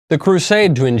The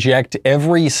crusade to inject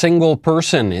every single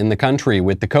person in the country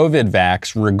with the COVID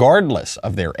vax, regardless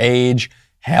of their age,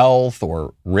 health,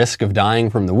 or risk of dying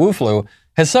from the Wu flu,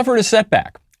 has suffered a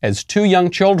setback as 2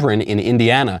 young children in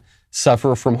Indiana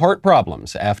suffer from heart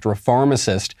problems after a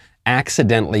pharmacist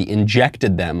accidentally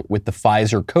injected them with the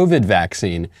Pfizer COVID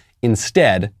vaccine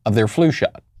instead of their flu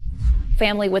shot.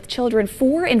 Family with children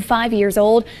 4 and 5 years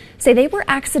old say they were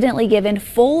accidentally given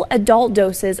full adult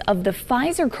doses of the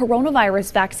Pfizer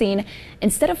coronavirus vaccine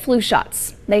instead of flu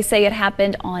shots. They say it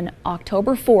happened on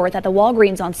October 4th at the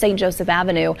Walgreens on St. Joseph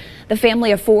Avenue. The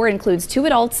family of 4 includes 2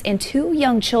 adults and 2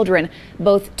 young children,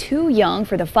 both too young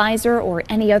for the Pfizer or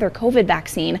any other COVID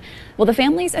vaccine. Well, the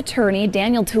family's attorney,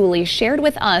 Daniel Tooley, shared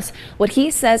with us what he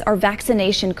says are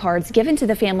vaccination cards given to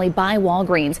the family by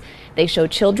Walgreens. They show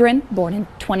children born in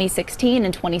 2016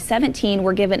 and 2017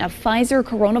 were given a Pfizer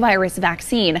coronavirus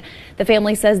vaccine. The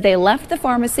family says they left the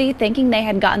pharmacy thinking they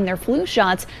had gotten their flu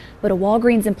shots, but a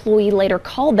Walgreens employee later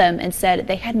called them and said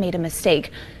they had made a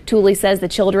mistake. Tooley says the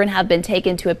children have been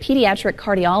taken to a pediatric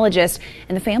cardiologist,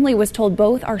 and the family was told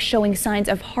both are showing signs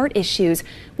of heart issues.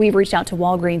 We've reached out to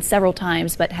Walgreens several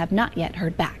times, but have not yet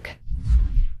heard back.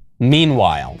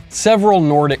 Meanwhile, several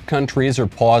Nordic countries are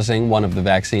pausing one of the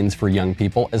vaccines for young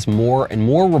people as more and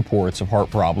more reports of heart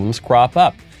problems crop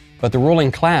up. But the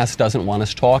ruling class doesn't want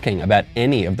us talking about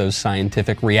any of those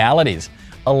scientific realities.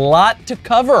 A lot to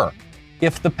cover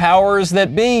if the powers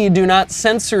that be do not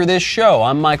censor this show.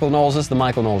 I'm Michael Knowles. This is The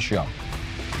Michael Knowles Show.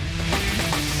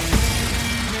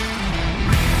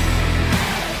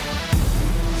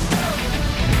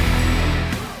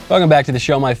 Welcome back to the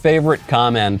show. My favorite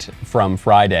comment from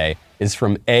Friday is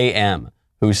from AM,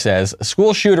 who says, a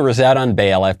school shooter is out on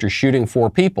bail after shooting 4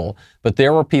 people, but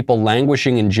there were people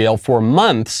languishing in jail for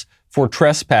months for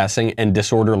trespassing and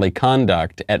disorderly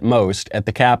conduct at most at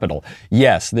the Capitol.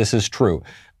 Yes, this is true.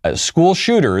 School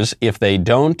shooters, if they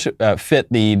don't fit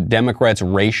the Democrats'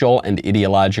 racial and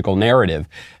ideological narrative,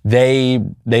 they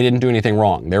didn't do anything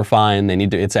wrong. They're fine.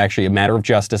 It's actually a matter of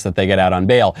justice that they get out on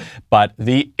bail. But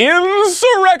the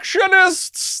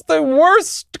insurrectionists, the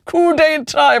worst coup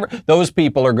d'etat ever, those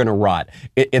people are going to rot.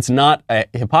 It's not a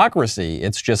hypocrisy.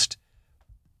 It's just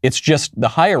the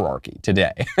hierarchy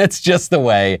today. It's just the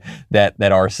way that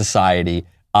our society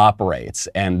operates,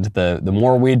 and the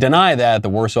more we deny that, the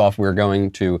worse off we're going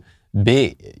to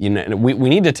be. You know, we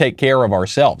need to take care of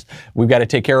ourselves. We've got to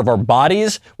take care of our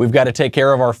bodies. We've got to take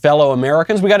care of our fellow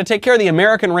Americans. We've got to take care of the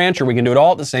American rancher. We can do it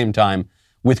all at the same time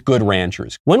with Good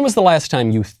Ranchers. When was the last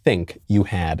time you think you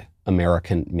had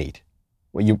American meat?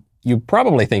 Well, you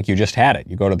probably think you just had it.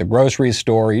 You go to the grocery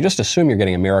store, you just assume you're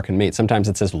getting American meat. Sometimes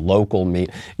it says local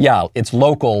meat. Yeah, it's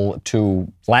local to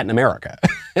Latin America.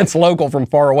 It's local from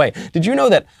far away. Did you know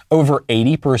that over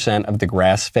 80% of the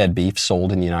grass-fed beef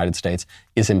sold in the United States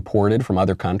is imported from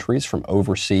other countries, from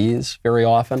overseas very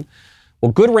often?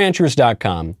 Well,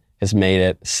 GoodRanchers.com has made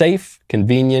it safe,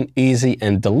 convenient, easy,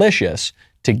 and delicious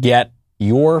to get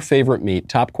your favorite meat,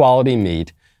 top quality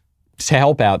meat, to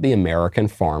help out the American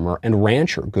farmer and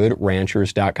rancher.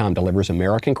 GoodRanchers.com delivers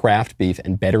American craft beef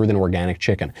and better than organic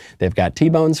chicken. They've got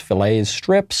T-bones, fillets,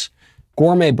 strips,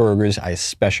 gourmet burgers. I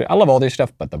love all their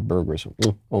stuff, but the burgers,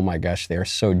 oh my gosh, they're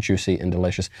so juicy and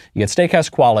delicious. You get steakhouse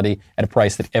quality at a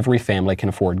price that every family can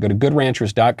afford. Go to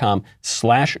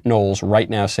GoodRanchers.com/Knowles right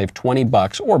now. Save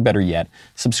 $20, or better yet,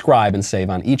 subscribe and save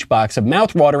on each box of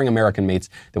mouth-watering American meats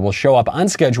that will show up on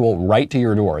schedule right to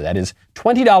your door. That is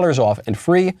 $20 off and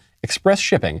free express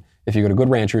shipping if you go to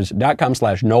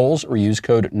GoodRanchers.com/Knowles or use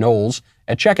code Knowles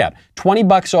at checkout.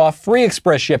 $20 off, free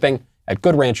express shipping at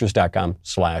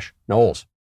GoodRanchers.com/Knowles.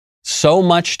 So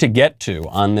much to get to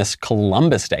on this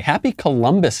Columbus Day. Happy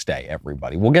Columbus Day,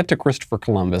 everybody. We'll get to Christopher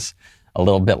Columbus a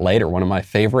little bit later, one of my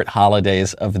favorite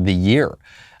holidays of the year.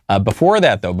 Before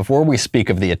that, though, before we speak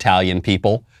of the Italian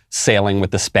people sailing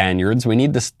with the Spaniards, we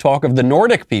need to talk of the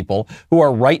Nordic people who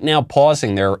are right now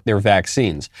pausing their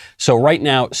vaccines. So right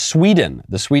now,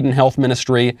 the Sweden Health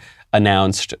Ministry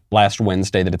announced last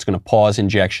Wednesday that it's going to pause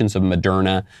injections of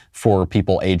Moderna for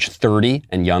people aged 30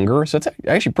 and younger. So it's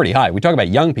actually pretty high. We talk about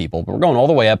young people, but we're going all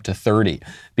the way up to 30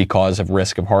 because of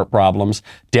risk of heart problems.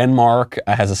 Denmark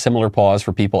has a similar pause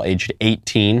for people aged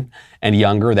 18 and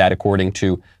younger, that according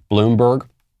to Bloomberg.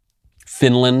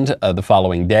 Finland, the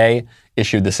following day,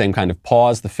 issued the same kind of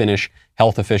pause. The Finnish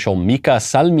health official Mika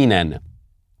Salminen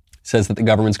says that the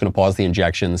government's going to pause the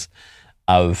injections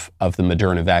of the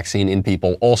Moderna vaccine in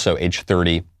people also aged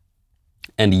 30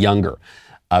 and younger.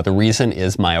 The reason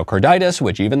is myocarditis,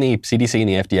 which even the CDC and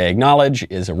the FDA acknowledge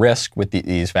is a risk with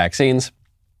these vaccines.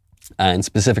 and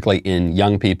specifically in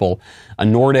young people. A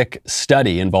Nordic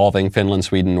study involving Finland,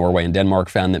 Sweden, Norway, and Denmark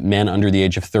found that men under the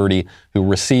age of 30 who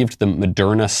received the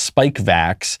Moderna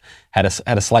Spikevax had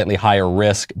a slightly higher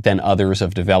risk than others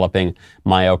of developing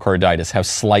myocarditis. How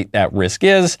slight that risk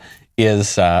is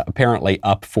apparently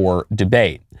up for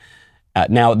debate.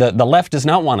 Now, the left does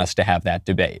not want us to have that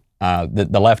debate.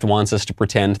 The left wants us to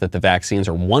pretend that the vaccines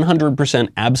are 100%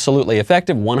 absolutely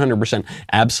effective, 100%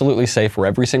 absolutely safe for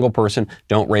every single person.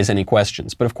 Don't raise any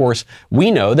questions. But of course, we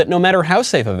know that no matter how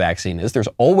safe a vaccine is, there's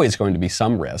always going to be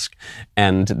some risk.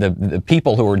 And the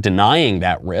people who are denying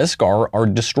that risk are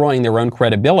destroying their own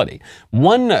credibility.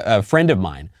 One friend of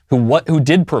mine who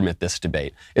did permit this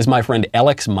debate is my friend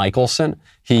Alex Michelson.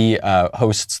 He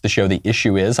hosts the show The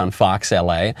Issue Is on Fox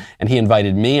LA, and he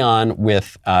invited me on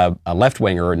with a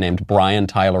left-winger named Brian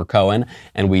Tyler Cohen,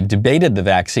 and we debated the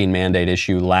vaccine mandate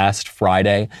issue last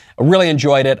Friday. I really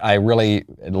enjoyed it. I really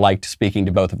liked speaking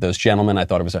to both of those gentlemen. I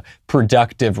thought it was a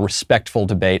productive, respectful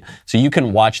debate. So you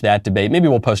can watch that debate. Maybe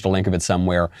we'll post a link of it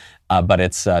somewhere. But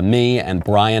it's me and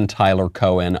Brian Tyler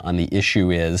Cohen on The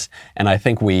Issue Is, and I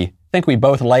think we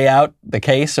both lay out the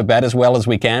case about as well as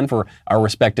we can for our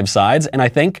respective sides. And I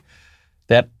think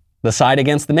that the side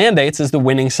against the mandates is the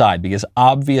winning side, because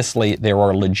obviously there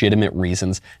are legitimate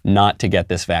reasons not to get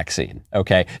this vaccine,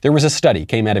 okay? There was a study,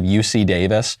 came out of UC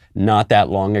Davis not that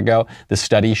long ago. The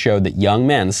study showed that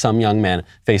some young men,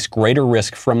 face greater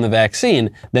risk from the vaccine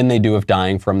than they do of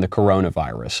dying from the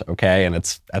coronavirus, okay? And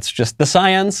that's just the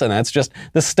science, and that's just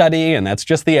the study, and that's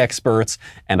just the experts.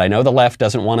 And I know the left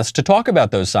doesn't want us to talk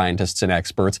about those scientists and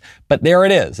experts, but there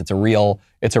it is. It's a real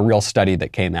study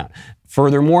that came out.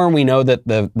 Furthermore, we know that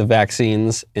the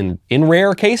vaccines, in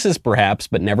rare cases perhaps,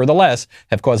 but nevertheless,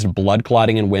 have caused blood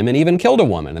clotting in women, even killed a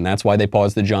woman, and that's why they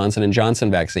paused the Johnson &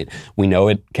 Johnson vaccine. We know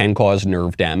it can cause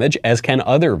nerve damage, as can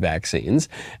other vaccines.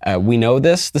 We know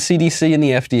this. The CDC and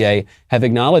the FDA have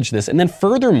acknowledged this. And then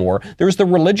furthermore, there's the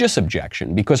religious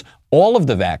objection, because all of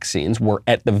the vaccines were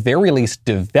at the very least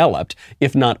developed,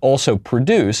 if not also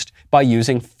produced, by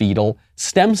using fetal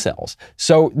stem cells.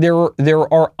 So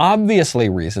there are obviously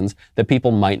reasons that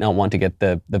people might not want to get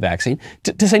the vaccine,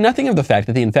 to say nothing of the fact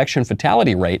that the infection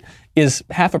fatality rate is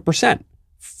 0.5%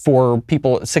 for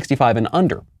people 65 and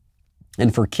under.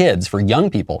 And for kids, for young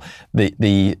people,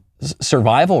 the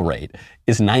survival rate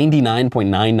is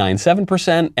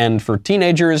 99.997%, and for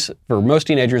most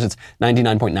teenagers, it's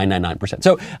 99.999%.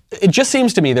 So it just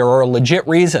seems to me there are legit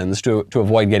reasons to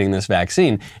avoid getting this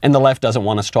vaccine, and the left doesn't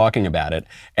want us talking about it.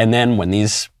 And then when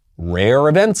these rare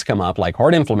events come up, like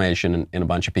heart inflammation in a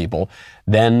bunch of people,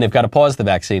 then they've got to pause the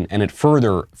vaccine, and it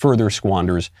further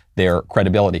squanders their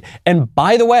credibility. And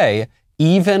by the way,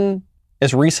 even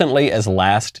as recently as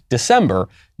last December,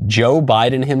 Joe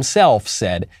Biden himself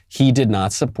said he did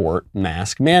not support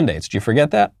mask mandates. Do you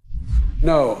forget that?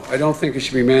 No, I don't think it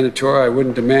should be mandatory. I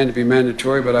wouldn't demand to be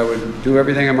mandatory, but I would do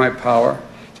everything in my power,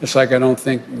 just like I don't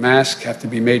think masks have to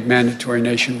be made mandatory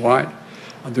nationwide.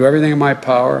 I'll do everything in my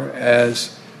power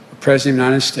as the President of the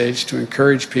United States to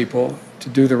encourage people to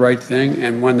do the right thing,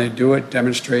 and when they do it,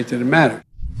 demonstrate that it matters.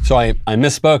 So I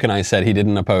misspoke and I said he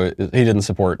didn't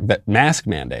support mask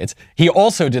mandates. He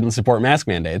also didn't support mask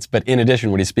mandates, but in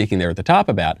addition, what he's speaking there at the top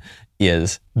about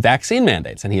is vaccine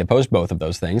mandates, and he opposed both of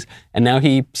those things, and now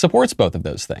he supports both of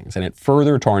those things, and it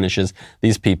further tarnishes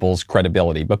these people's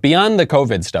credibility. But beyond the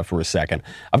COVID stuff for a second,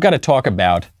 I've got to talk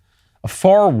about a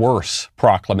far worse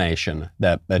proclamation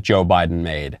that Joe Biden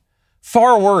made.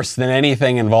 Far worse than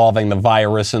anything involving the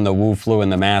virus and the Wu flu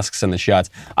and the masks and the shots.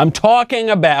 I'm talking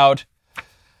about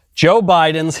Joe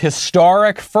Biden's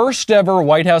historic first ever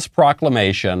White House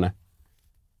proclamation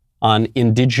on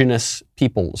Indigenous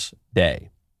Peoples Day.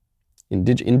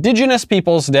 Indigenous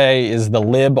Peoples Day is the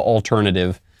lib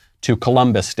alternative to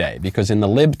Columbus Day, because in the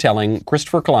lib telling,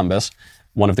 Christopher Columbus,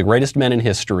 one of the greatest men in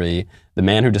history, the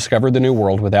man who discovered the New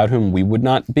World, without whom we would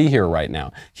not be here right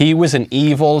now. He was an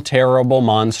evil, terrible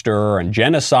monster and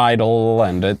genocidal,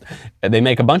 and they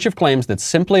make a bunch of claims that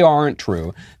simply aren't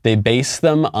true. They base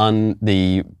them on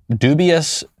the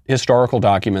dubious historical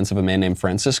documents of a man named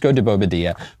Francisco de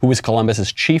Bobadilla, who was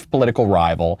Columbus's chief political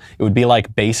rival. It would be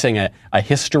like basing a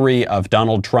history of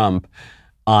Donald Trump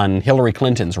on Hillary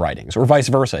Clinton's writings, or vice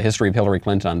versa, a history of Hillary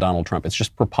Clinton on Donald Trump. It's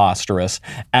just preposterous.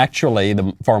 Actually,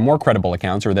 the far more credible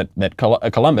accounts are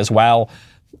that Columbus, while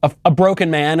a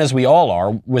broken man, as we all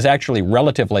are, was actually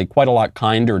relatively quite a lot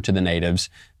kinder to the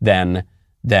natives than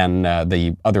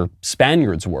the other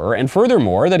Spaniards were. And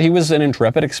furthermore, that he was an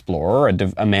intrepid explorer,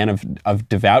 a man of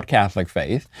devout Catholic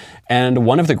faith, and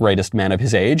one of the greatest men of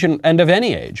his age, and of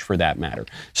any age for that matter.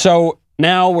 So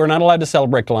now we're not allowed to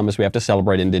celebrate Columbus. We have to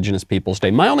celebrate Indigenous Peoples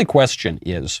Day. My only question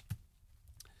is,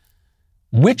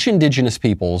 Which indigenous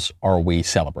peoples are we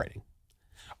celebrating?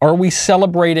 Are we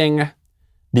celebrating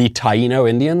the Taino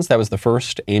Indians? That was the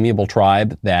first amiable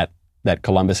tribe that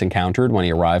Columbus encountered when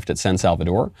he arrived at San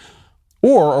Salvador.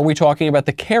 Or are we talking about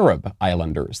the Carib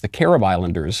Islanders? The Carib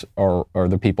Islanders are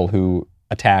the people who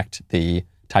attacked the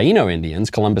Taino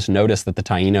Indians. Columbus noticed that the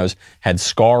Tainos had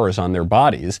scars on their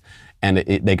bodies, and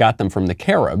they got them from the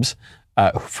Caribs,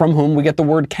 from whom we get the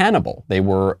word cannibal. They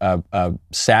were a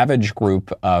savage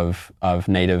group of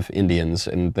native Indians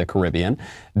in the Caribbean.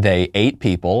 They ate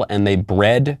people and they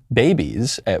bred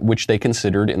babies, which they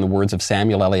considered, in the words of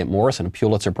Samuel Eliot Morison, a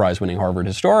Pulitzer Prize-winning Harvard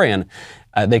historian,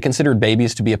 they considered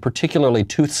babies to be a particularly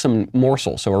toothsome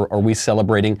morsel. So are we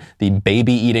celebrating the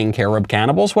baby-eating Carib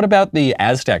cannibals? What about the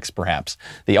Aztecs, perhaps?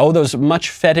 Those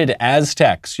much-feted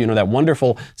Aztecs, that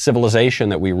wonderful civilization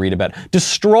that we read about,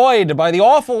 destroyed by the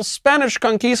awful Spanish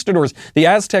conquistadors. The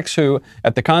Aztecs who,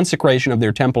 at the consecration of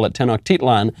their temple at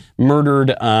Tenochtitlan,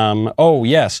 murdered,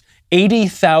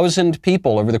 80,000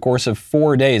 people over the course of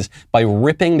 4 days by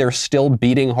ripping their still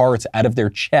beating hearts out of their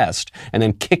chest and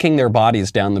then kicking their bodies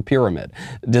down the pyramid.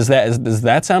 Does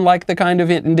that sound like the kind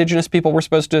of indigenous people we're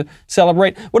supposed to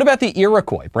celebrate? What about the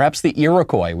Iroquois? Perhaps the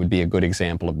Iroquois would be a good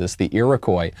example of this. The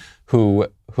Iroquois who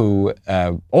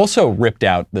also ripped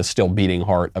out the still beating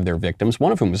heart of their victims,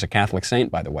 one of whom was a Catholic saint,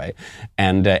 by the way,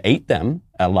 and ate them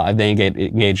alive. They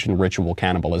engaged in ritual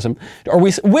cannibalism.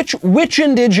 Which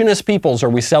indigenous peoples are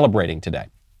we celebrating today?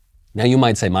 Now you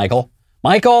might say, Michael,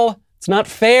 it's not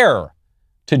fair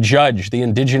to judge the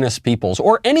indigenous peoples,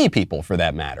 or any people for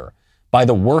that matter, by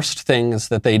the worst things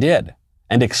that they did,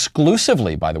 and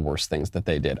exclusively by the worst things that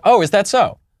they did. Oh, is that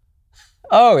so?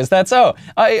 I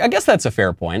guess that's a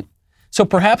fair point. So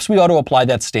perhaps we ought to apply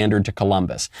that standard to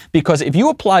Columbus. Because if you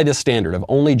apply this standard of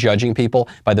only judging people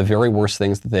by the very worst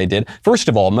things that they did, first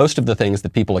of all, most of the things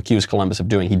that people accuse Columbus of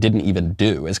doing, he didn't even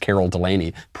do, as Carol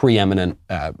Delaney, preeminent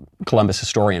Columbus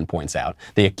historian, points out.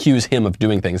 They accuse him of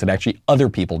doing things that actually other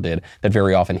people did that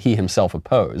very often he himself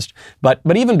opposed. But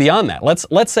even beyond that,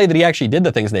 let's say that he actually did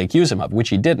the things they accuse him of, which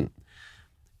he didn't.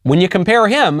 When you compare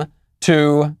him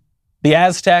to the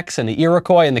Aztecs and the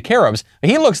Iroquois and the Caribs,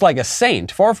 he looks like a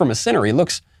saint, far from a sinner. He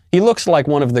looks like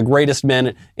one of the greatest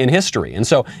men in history. And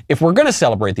so if we're going to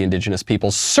celebrate the indigenous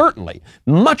peoples, certainly,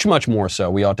 much, much more so,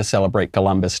 we ought to celebrate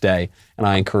Columbus Day. And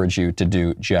I encourage you to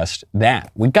do just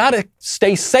that. We got to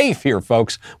stay safe here,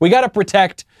 folks. We got to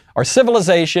protect our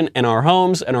civilization and our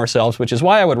homes and ourselves, which is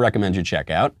why I would recommend you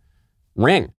check out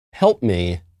Ring. Help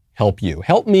me help you.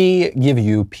 Help me give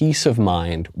you peace of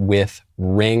mind with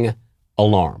Ring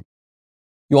Alarm.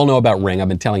 You all know about Ring. I've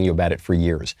been telling you about it for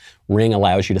years. Ring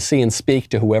allows you to see and speak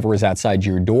to whoever is outside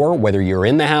your door, whether you're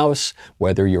in the house,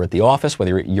 whether you're at the office,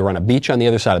 whether you're on a beach on the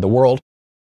other side of the world.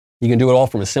 You can do it all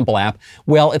from a simple app.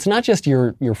 Well, it's not just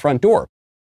your front door.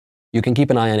 You can keep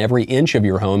an eye on every inch of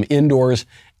your home, indoors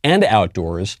and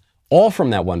outdoors, all from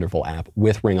that wonderful app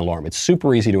with Ring Alarm. It's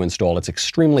super easy to install. It's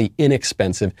extremely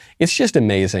inexpensive. It's just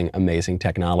amazing, amazing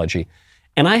technology.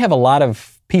 And I have a lot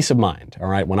of peace of mind, all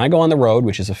right? When I go on the road,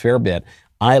 which is a fair bit,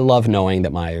 I love knowing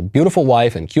that my beautiful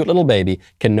wife and cute little baby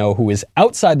can know who is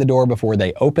outside the door before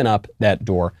they open up that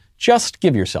door. Just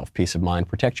give yourself peace of mind.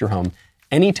 Protect your home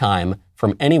anytime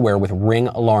from anywhere with Ring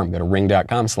Alarm. Go to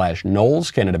ring.com/Knowles,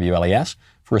 K-N-W-L-E-S,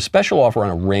 for a special offer on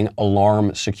a Ring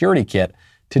Alarm security kit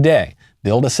today.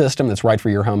 Build a system that's right for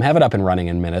your home. Have it up and running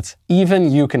in minutes.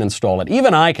 Even you can install it.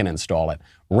 Even I can install it.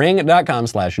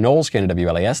 Ring.com/Knowles,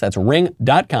 K-N-W-L-E-S. That's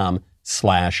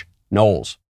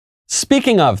ring.com/Knowles.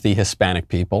 Speaking of the Hispanic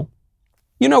people,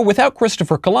 without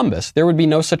Christopher Columbus, there would be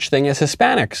no such thing as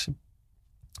Hispanics.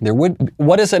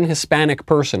 What is an Hispanic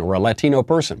person or a Latino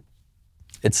person?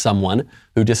 It's someone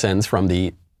who descends from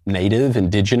the native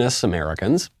indigenous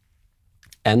Americans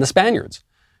and the Spaniards.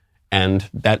 And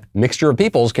that mixture of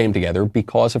peoples came together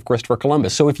because of Christopher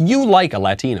Columbus. So if you like a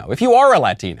Latino, if you are a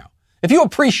Latino, if you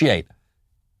appreciate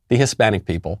the Hispanic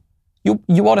people,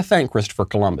 you ought to thank Christopher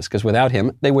Columbus, because without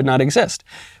him, they would not exist.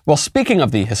 Well, speaking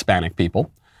of the Hispanic people,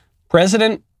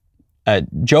 President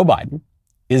Joe Biden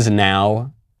is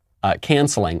now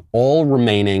canceling all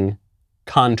remaining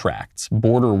contracts,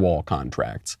 border wall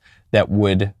contracts, that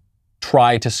would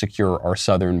try to secure our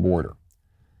southern border.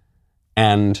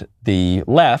 And the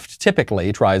left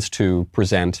typically tries to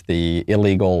present the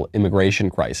illegal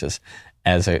immigration crisis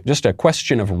as just a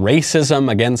question of racism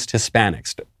against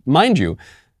Hispanics. Mind you,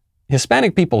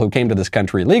 Hispanic people who came to this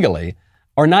country legally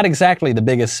are not exactly the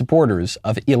biggest supporters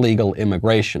of illegal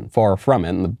immigration. Far from it,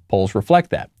 and the polls reflect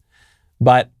that.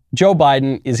 But Joe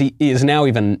Biden is now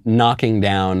even knocking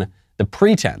down the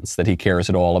pretense that he cares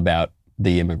at all about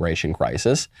the immigration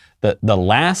crisis. The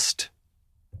last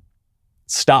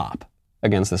stop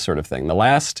against this sort of thing. The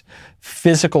last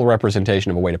physical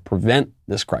representation of a way to prevent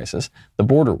this crisis, the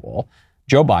border wall,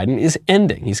 Joe Biden is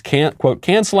ending. He's, quote,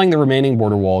 canceling the remaining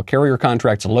border wall, carrier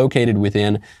contracts located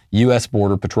within U.S.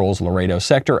 Border Patrol's Laredo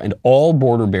sector, and all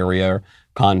border barrier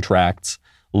contracts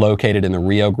located in the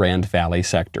Rio Grande Valley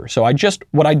sector. So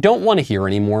what I don't want to hear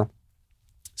anymore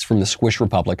is from the squish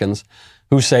Republicans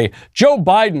who say, Joe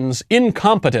Biden's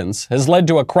incompetence has led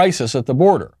to a crisis at the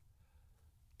border.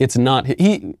 It's not.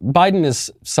 Biden is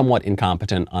somewhat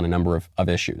incompetent on a number of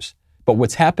issues. But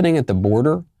what's happening at the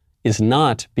border is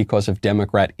not because of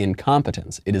Democrat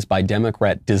incompetence. It is by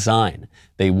Democrat design.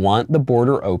 They want the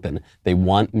border open. They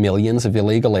want millions of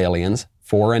illegal aliens,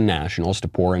 foreign nationals, to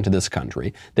pour into this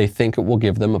country. They think it will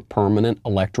give them a permanent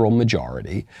electoral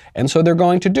majority. And so they're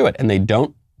going to do it. And they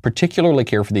don't particularly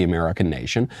care for the American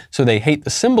nation. So they hate the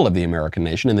symbol of the American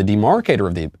nation and the demarcator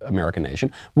of the American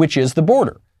nation, which is the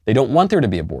border. They don't want there to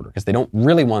be a border because they don't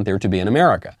really want there to be an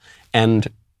America. And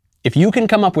if you can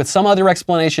come up with some other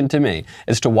explanation to me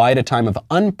as to why at a time of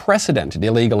unprecedented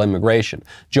illegal immigration,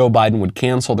 Joe Biden would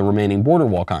cancel the remaining border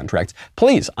wall contracts,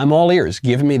 please, I'm all ears.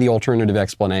 Give me the alternative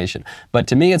explanation. But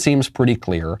to me, it seems pretty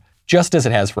clear, just as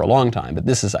it has for a long time, but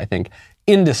this is, I think,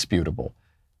 indisputable,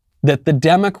 that the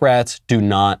Democrats do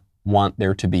not want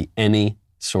there to be any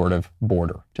sort of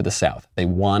border to the south. They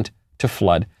want to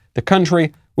flood the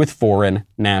country with foreign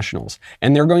nationals.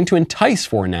 And they're going to entice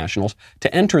foreign nationals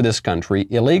to enter this country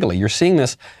illegally. You're seeing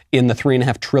this in the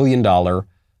 $3.5 trillion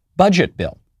budget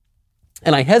bill.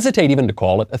 And I hesitate even to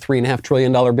call it a $3.5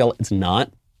 trillion bill. It's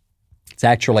not. It's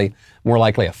actually more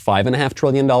likely a $5.5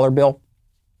 trillion bill.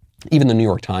 Even the New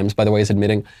York Times, by the way, is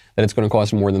admitting that it's going to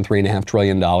cost more than $3.5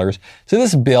 trillion. So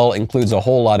this bill includes a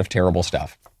whole lot of terrible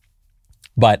stuff.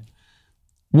 But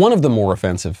one of the more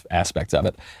offensive aspects of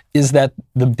it is that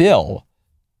the bill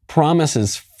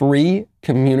promises free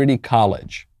community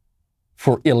college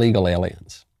for illegal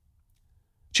aliens,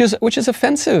 which is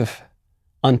offensive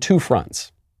on two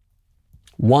fronts.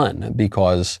 One,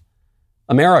 because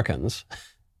Americans,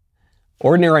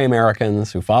 ordinary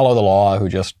Americans who follow the law, who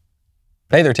just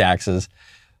pay their taxes,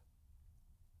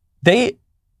 they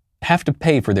have to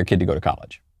pay for their kid to go to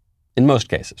college. In most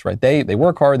cases, right? They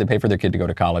work hard, they pay for their kid to go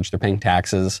to college, they're paying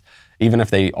taxes. Even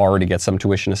if they already get some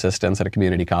tuition assistance at a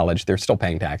community college, they're still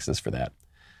paying taxes for that.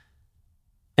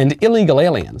 And illegal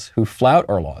aliens who flout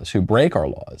our laws, who break our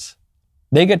laws,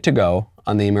 they get to go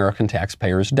on the American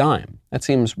taxpayer's dime. That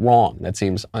seems wrong, that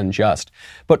seems unjust.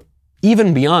 But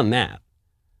even beyond that,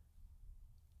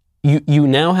 you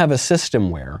now have a system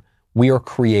where we are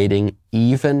creating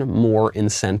even more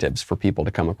incentives for people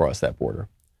to come across that border,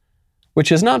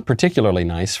 which is not particularly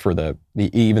nice for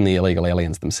even the illegal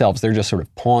aliens themselves. They're just sort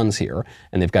of pawns here,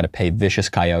 and they've got to pay vicious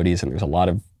coyotes, and there's a lot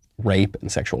of rape and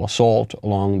sexual assault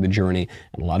along the journey,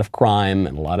 and a lot of crime,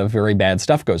 and a lot of very bad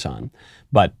stuff goes on.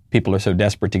 But people are so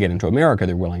desperate to get into America,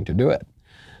 they're willing to do it.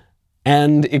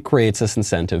 And it creates this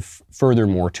incentive,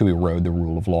 furthermore, to erode the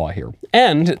rule of law here.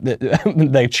 And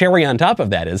the cherry on top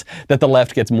of that is that the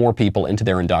left gets more people into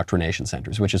their indoctrination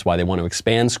centers, which is why they want to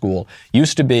expand school.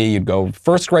 Used to be you'd go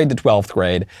first grade to 12th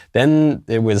grade. Then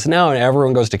it was now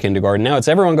everyone goes to kindergarten. Now it's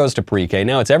everyone goes to pre-K.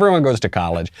 Now it's everyone goes to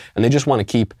college. And they just want to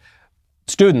keep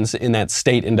students in that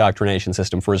state indoctrination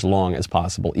system for as long as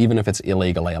possible, even if it's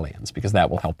illegal aliens, because that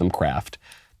will help them craft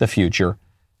the future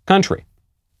country.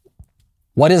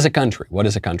 What is a country? What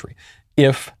is a country?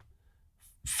 If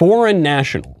foreign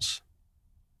nationals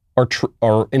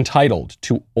are entitled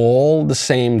to all the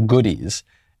same goodies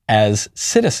as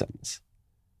citizens,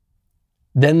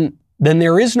 then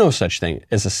there is no such thing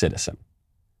as a citizen.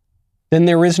 Then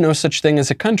there is no such thing as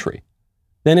a country.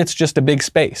 Then it's just a big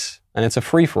space, and it's a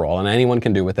free-for-all, and anyone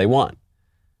can do what they want.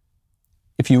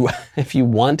 If you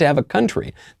want to have a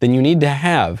country, then you need to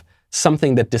have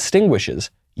something that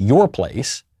distinguishes your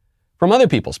place from other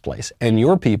people's place, and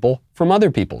your people from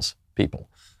other people's people,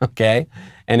 okay?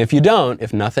 And if you don't,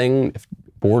 if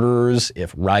borders,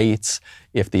 if rights,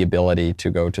 if the ability to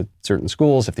go to certain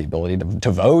schools, if the ability to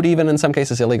vote, even in some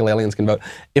cases illegal aliens can vote,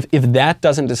 if that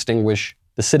doesn't distinguish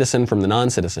the citizen from the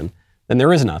non-citizen, then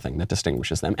there is nothing that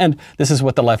distinguishes them. And this is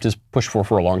what the left has pushed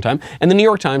for a long time, and the New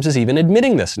York Times is even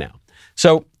admitting this now.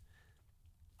 So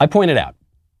I pointed out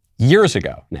years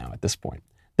ago now at this point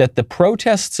that the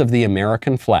protests of the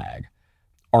American flag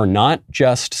are not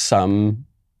just some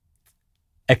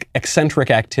eccentric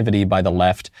activity by the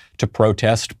left to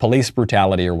protest police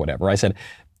brutality or whatever. I said,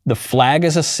 the flag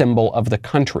is a symbol of the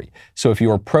country. So if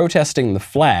you are protesting the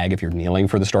flag, if you're kneeling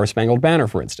for the Star-Spangled Banner,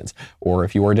 for instance, or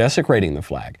if you are desecrating the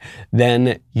flag,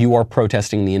 then you are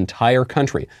protesting the entire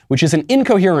country, which is an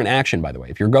incoherent action, by the way.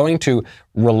 If you're going to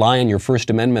rely on your First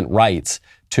Amendment rights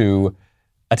to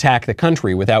attack the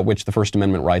country, without which the First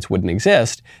Amendment rights wouldn't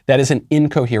exist, that is an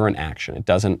incoherent action. It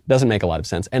doesn't make a lot of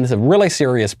sense, and it's a really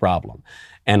serious problem.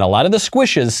 And a lot of the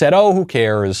squishes said, oh, who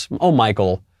cares? Oh,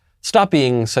 Michael, stop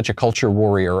being such a culture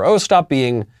warrior. Oh, stop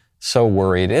being so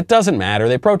worried. It doesn't matter.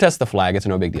 They protest the flag. It's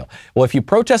no big deal. Well, if you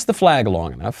protest the flag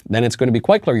long enough, then it's going to be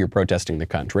quite clear you're protesting the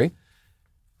country.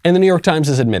 And the New York Times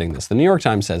is admitting this. The New York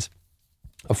Times says,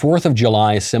 a 4th of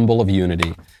July symbol of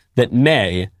unity that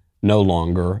may no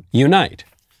longer unite.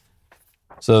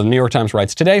 So the New York Times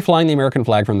writes, today, flying the American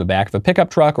flag from the back of a pickup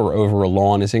truck or over a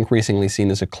lawn is increasingly seen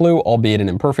as a clue, albeit an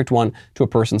imperfect one, to a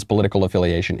person's political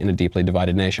affiliation in a deeply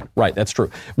divided nation. Right, that's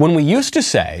true. When we used to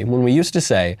say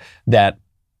that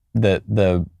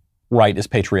the right is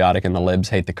patriotic and the libs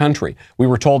hate the country, we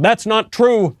were told that's not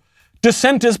true.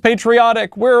 Dissent is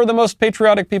patriotic. We're the most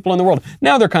patriotic people in the world.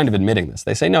 Now they're kind of admitting this.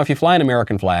 They say, no, if you fly an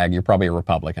American flag, you're probably a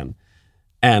Republican.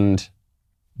 And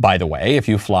by the way, if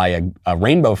you fly a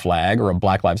rainbow flag or a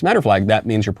Black Lives Matter flag, that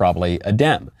means you're probably a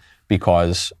Dem,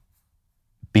 because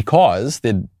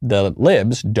the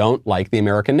libs don't like the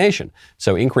American nation.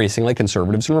 So increasingly,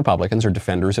 conservatives and Republicans are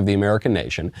defenders of the American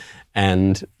nation,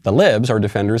 and the libs are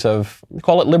defenders of,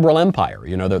 call it liberal empire.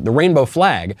 You know, the rainbow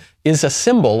flag is a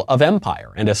symbol of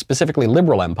empire, and a specifically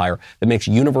liberal empire that makes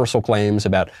universal claims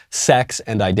about sex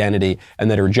and identity,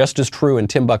 and that are just as true in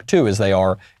Timbuktu as they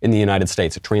are in the United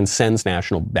States. It transcends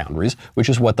national boundaries, which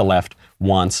is what the left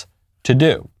wants to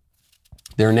do.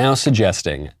 They're now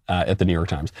suggesting at the New York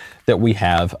Times that we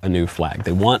have a new flag.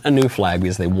 They want a new flag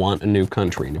because they want a new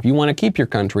country. And if you want to keep your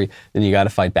country, then you got to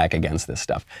fight back against this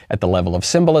stuff at the level of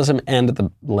symbolism and at the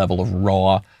level of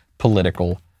raw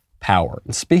political power.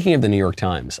 And speaking of the New York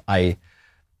Times, I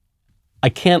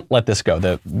can't let this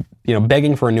go.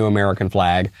 Begging for a new American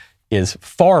flag is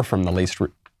far from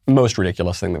the most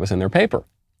ridiculous thing that was in their paper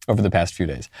over the past few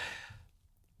days.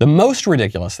 The most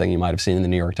ridiculous thing you might have seen in the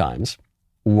New York Times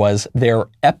was their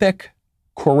epic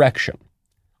correction.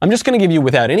 I'm just going to give you,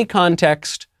 without any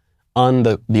context on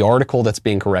the article that's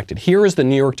being corrected, here is the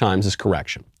New York Times'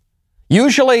 correction.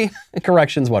 Usually,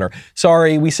 corrections what are?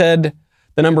 Sorry, we said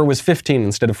the number was 15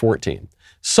 instead of 14.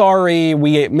 Sorry,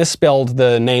 we misspelled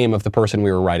the name of the person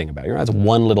we were writing about. That's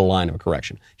one little line of a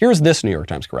correction. Here's this New York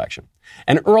Times correction.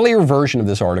 An earlier version of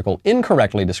this article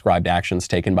incorrectly described actions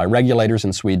taken by regulators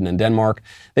in Sweden and Denmark.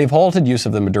 They've halted use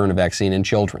of the Moderna vaccine in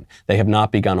children. They have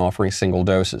not begun offering single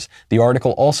doses. The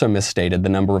article also misstated the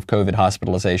number of COVID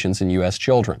hospitalizations in U.S.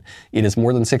 children. It is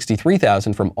more than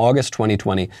 63,000 from August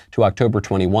 2020 to October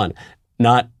 21,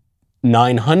 not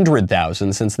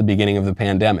 900,000 since the beginning of the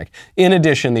pandemic. In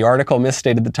addition, the article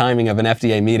misstated the timing of an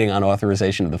FDA meeting on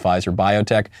authorization of the Pfizer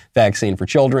biotech vaccine for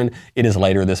children. It is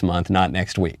later this month, not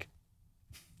next week.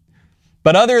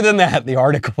 But other than that, the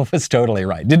article was totally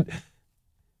right. Did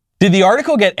the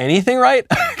article get anything right?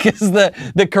 Because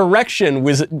the correction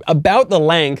was about the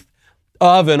length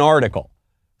of an article.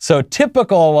 So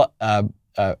typical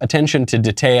attention to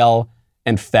detail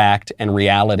and fact and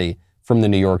reality from the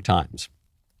New York Times.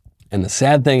 And the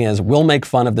sad thing is, we'll make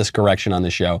fun of this correction on the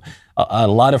show. A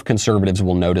lot of conservatives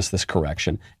will notice this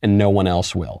correction, and no one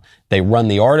else will. They run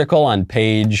the article on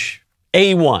page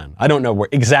A1. I don't know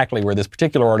exactly where this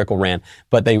particular article ran,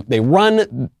 but they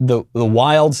run the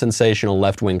wild, sensational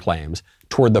left-wing claims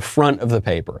toward the front of the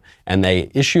paper, and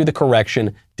they issue the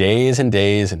correction days and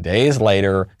days and days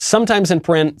later, sometimes in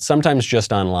print, sometimes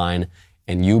just online,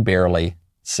 and you barely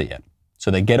see it.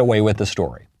 So they get away with the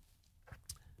story.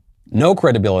 No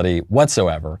credibility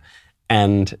whatsoever,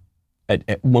 and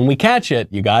when we catch it,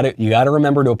 you got to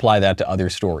remember to apply that to other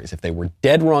stories. If they were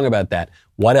dead wrong about that,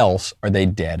 what else are they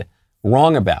dead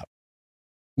wrong about?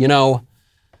 You know,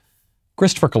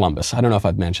 Christopher Columbus, I don't know if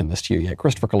I've mentioned this to you yet.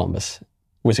 Christopher Columbus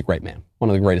was a great man, one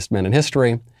of the greatest men in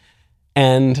history,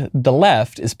 and the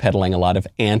left is peddling a lot of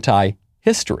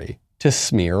anti-history to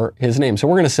smear his name. So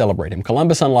we're going to celebrate him.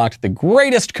 Columbus unlocked the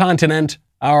greatest continent,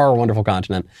 our wonderful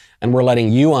continent, and we're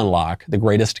letting you unlock the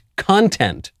greatest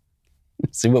content.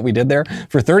 See what we did there?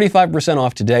 For 35%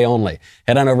 off today only,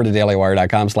 head on over to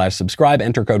dailywire.com/subscribe,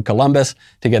 enter code Columbus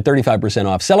to get 35%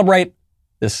 off. Celebrate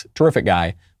this terrific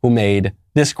guy who made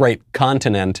this great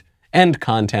continent and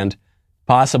content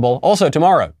possible. Also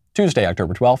tomorrow, Tuesday,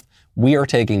 October 12th, we are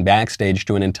taking Backstage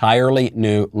to an entirely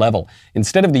new level.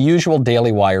 Instead of the usual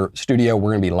Daily Wire studio,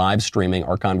 we're going to be live streaming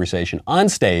our conversation on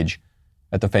stage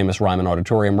at the famous Ryman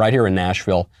Auditorium right here in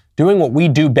Nashville, doing what we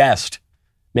do best,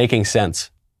 making sense.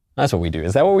 That's what we do.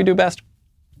 Is that what we do best?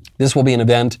 This will be an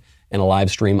event and a live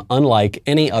stream unlike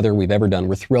any other we've ever done.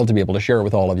 We're thrilled to be able to share it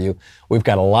with all of you. We've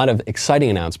got a lot of exciting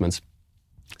announcements,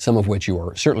 some of which you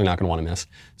are certainly not going to want to miss.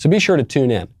 So be sure to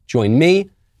tune in. Join me,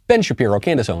 Ben Shapiro,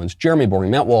 Candace Owens, Jeremy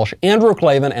Boring, Matt Walsh, Andrew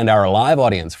Klavan, and our live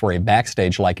audience for a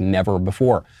backstage like never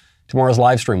before. Tomorrow's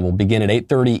live stream will begin at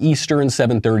 8:30 Eastern,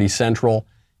 7:30 Central.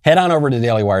 Head on over to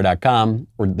dailywire.com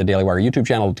or the Daily Wire YouTube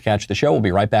channel to catch the show. We'll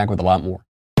be right back with a lot more.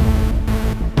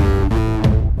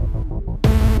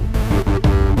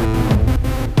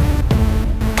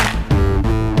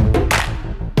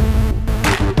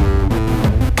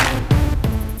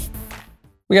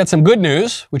 We got some good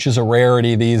news, which is a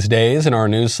rarity these days in our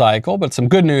news cycle, but some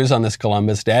good news on this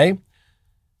Columbus Day.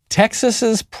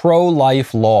 Texas's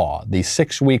pro-life law, the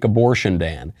 6-week abortion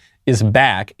ban, is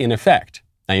back in effect.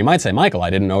 Now you might say, Michael, I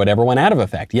didn't know it ever went out of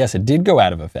effect. Yes, it did go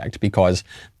out of effect because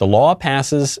the law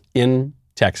passes in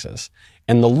Texas,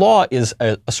 and the law is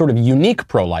a sort of unique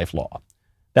pro-life law.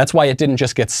 That's why it didn't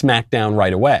just get smacked down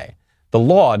right away. The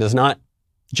law does not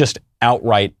just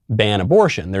outright ban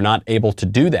abortion. They're not able to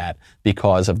do that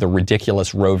because of the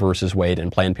ridiculous Roe versus Wade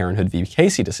and Planned Parenthood v.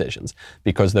 Casey decisions,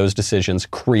 because those decisions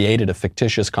created a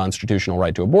fictitious constitutional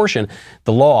right to abortion.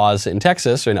 The laws in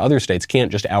Texas and other states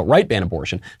can't just outright ban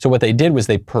abortion. So what they did was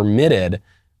they permitted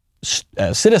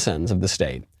citizens of the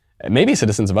state, maybe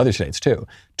citizens of other states too,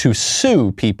 to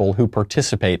sue people who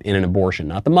participate in an abortion.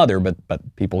 Not the mother, but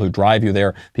people who drive you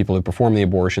there, people who perform the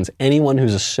abortions, anyone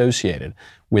who's associated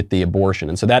with the abortion.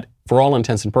 And so that, for all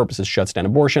intents and purposes, shuts down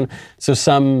abortion. So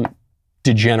some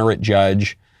degenerate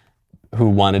judge who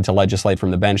wanted to legislate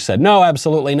from the bench said, no,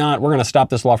 absolutely not. We're going to stop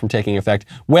this law from taking effect.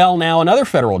 Well, now another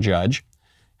federal judge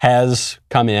has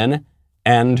come in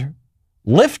and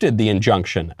lifted the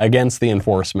injunction against the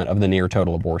enforcement of the near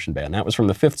total abortion ban. That was from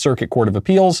the Fifth Circuit Court of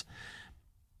Appeals.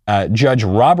 Judge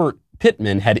Robert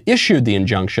Pittman had issued the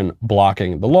injunction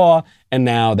blocking the law, and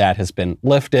now that has been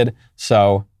lifted.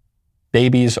 So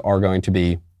babies are going to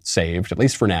be saved, at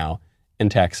least for now, in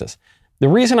Texas. The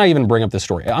reason I even bring up this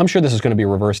story, I'm sure this is going to be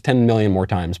reversed 10 million more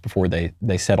times before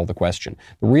they settle the question.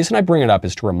 The reason I bring it up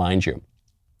is to remind you,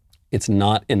 it's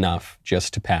not enough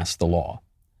just to pass the law.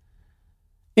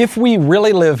 If we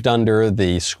really lived under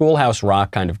the Schoolhouse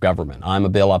Rock kind of government, I'm a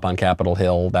bill up on Capitol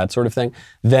Hill, that sort of thing,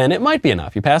 then it might be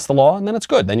enough. You pass the law and then it's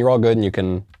good. Then you're all good and you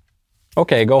can,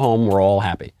 okay, go home, we're all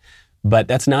happy. But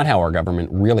that's not how our government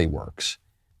really works.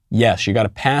 Yes, you got to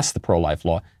pass the pro-life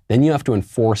law, then you have to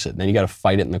enforce it. Then you got to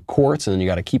fight it in the courts, and then you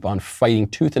got to keep on fighting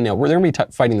tooth and nail. They're going to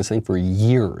be fighting this thing for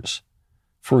years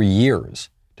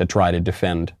to try to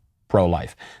defend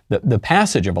pro-life. The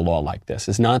passage of a law like this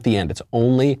is not the end. It's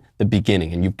only the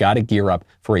beginning, and you've got to gear up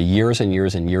for a years and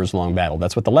years and years long battle.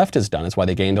 That's what the left has done. That's why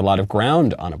they gained a lot of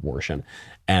ground on abortion.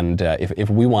 And if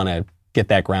we want to get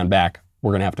that ground back,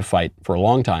 we're going to have to fight for a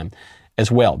long time as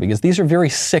well, because these are very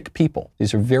sick people.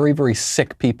 These are very, very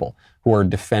sick people who are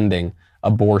defending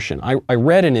abortion. I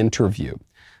read an interview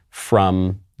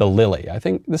from the Lily. I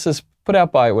think this is put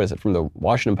out by, from the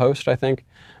Washington Post, I think.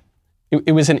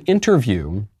 It was an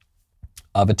interview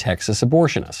of a Texas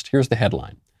abortionist. Here's the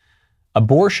headline.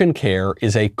 Abortion care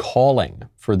is a calling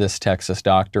for this Texas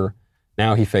doctor.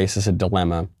 Now he faces a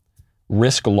dilemma,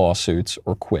 risk lawsuits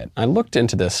or quit. I looked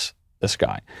into this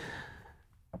guy.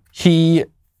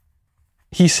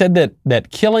 He said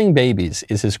that killing babies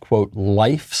is his, quote,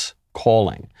 life's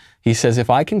calling. He says, if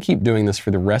I can keep doing this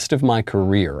for the rest of my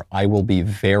career, I will be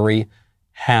very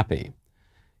happy.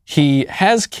 He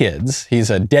has kids. He's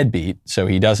a deadbeat, so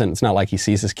it's not like he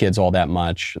sees his kids all that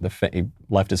much. He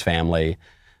left his family,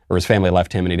 or his family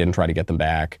left him and he didn't try to get them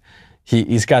back.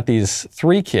 He's got these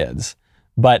 3 kids,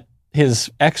 but his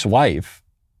ex-wife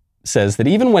says that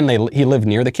even when he lived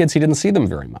near the kids, he didn't see them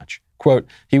very much. Quote,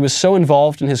 he was so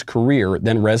involved in his career,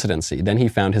 then residency, then he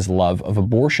found his love of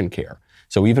abortion care.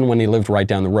 So even when he lived right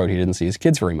down the road, he didn't see his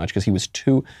kids very much because he was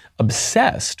too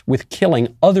obsessed with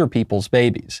killing other people's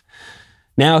babies.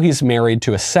 Now he's married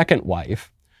to a second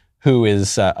wife who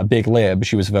is a big lib.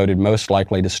 She was voted most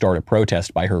likely to start a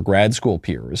protest by her grad school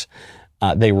peers.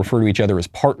 They refer to each other as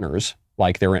partners,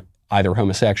 like they're either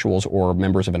homosexuals or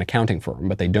members of an accounting firm,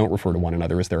 but they don't refer to one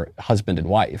another as their husband and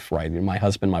wife, right? My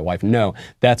husband, my wife. No,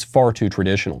 that's far too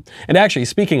traditional. And actually,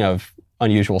 speaking of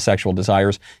unusual sexual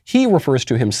desires, he refers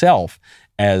to himself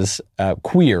as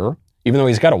queer, even though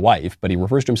he's got a wife, but he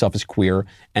refers to himself as queer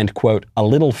and, quote, a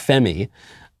little femmy.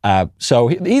 So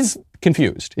he's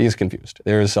confused. He's confused.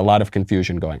 There's a lot of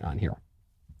confusion going on here.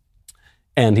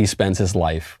 And he spends his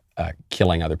life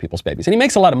killing other people's babies. And he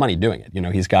makes a lot of money doing it. You know,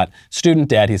 he's got student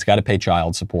debt, he's got to pay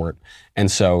child support.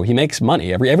 And so he makes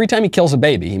money. Every time he kills a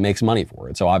baby, he makes money for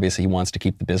it. So obviously he wants to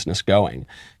keep the business going,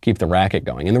 keep the racket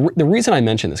going. And the reason I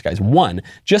mention this, guys, one,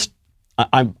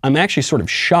 I'm actually sort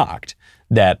of shocked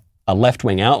that a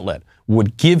left-wing outlet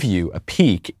would give you a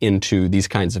peek into these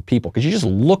kinds of people. Because you just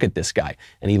look at this guy,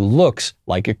 and he looks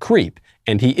like a creep.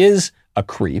 And he is a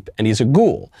creep and he's a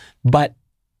ghoul. But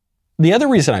the other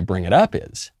reason I bring it up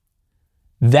is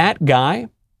that guy,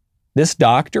 this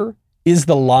doctor, is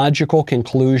the logical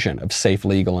conclusion of safe,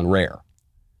 legal, and rare,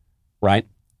 right?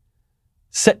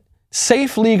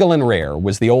 Safe, legal, and rare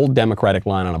was the old Democratic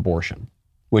line on abortion,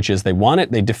 which is they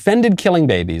defended killing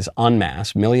babies en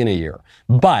masse, million a year,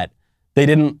 but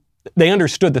they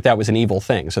understood that was an evil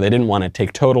thing, so they didn't want to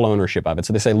take total ownership of it.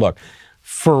 So they say, look,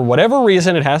 for whatever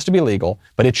reason, it has to be legal,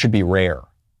 but it should be rare.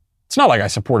 It's not like I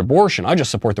support abortion, I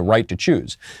just support the right to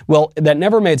choose. Well, that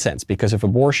never made sense, because if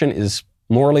abortion is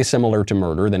morally similar to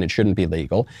murder, then it shouldn't be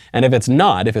legal. And if it's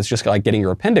not, if it's just like getting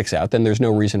your appendix out, then there's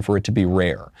no reason for it to be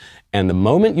rare. And the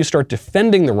moment you start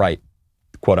defending the right,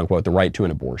 quote unquote, the right to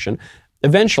an abortion,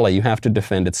 eventually you have to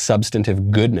defend its substantive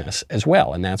goodness as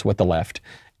well. And that's what the left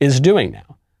is doing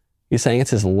now. He's saying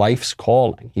it's his life's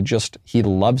calling. He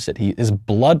loves it. His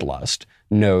bloodlust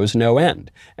knows no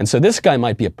end. And so this guy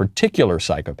might be a particular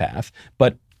psychopath,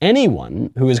 but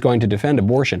anyone who is going to defend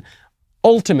abortion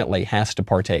ultimately has to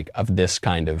partake of this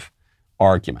kind of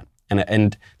argument.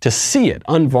 And to see it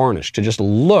unvarnished, to just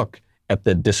look at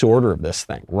the disorder of this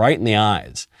thing right in the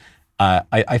eyes,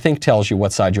 I think tells you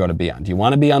what side you ought to be on. Do you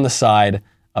want to be on the side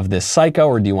of this psycho,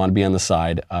 or do you want to be on the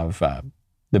side of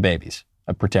the babies,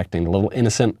 of protecting the little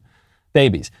innocent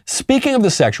babies? Speaking of the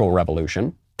sexual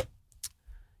revolution,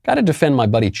 got to defend my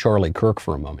buddy Charlie Kirk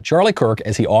for a moment. Charlie Kirk,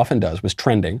 as he often does, was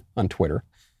trending on Twitter.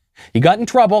 He got in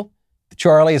trouble.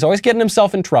 Charlie is always getting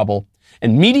himself in trouble.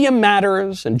 And Media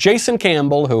Matters and Jason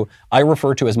Campbell, who I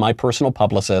refer to as my personal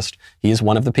publicist, he is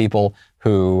one of the people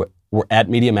who were at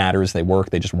Media Matters. They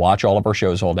just watch all of our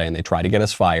shows all day, and they try to get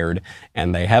us fired.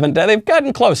 And they've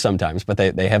gotten close sometimes, but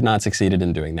they have not succeeded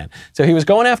in doing that. So he was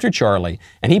going after Charlie,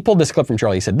 and he pulled this clip from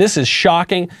Charlie. He said, "This is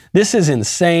shocking. This is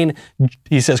insane."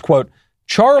 He says, quote,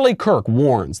 "Charlie Kirk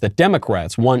warns that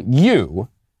Democrats want you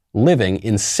living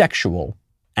in sexual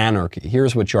anarchy."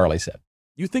 Here's what Charlie said.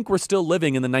 You think we're still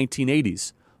living in the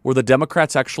 1980s, where the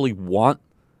Democrats actually want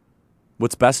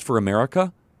what's best for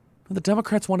America? The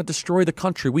Democrats want to destroy the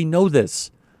country. We know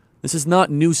this. This is not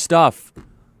new stuff.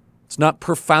 It's not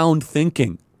profound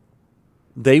thinking.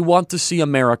 They want to see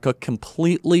America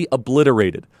completely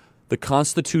obliterated, the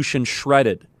Constitution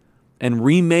shredded, and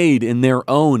remade in their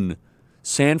own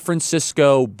San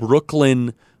Francisco,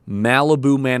 Brooklyn,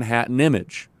 Malibu, Manhattan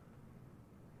image,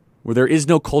 where there is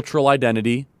no cultural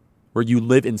identity, where you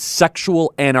live in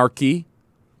sexual anarchy,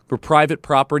 where private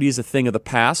property is a thing of the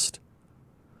past,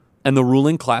 and the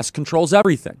ruling class controls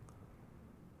everything.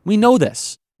 We know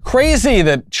this. Crazy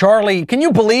that Charlie, can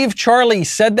you believe Charlie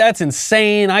said that's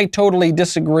insane? I totally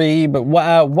disagree, but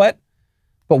what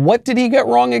did he get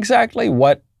wrong exactly?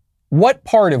 What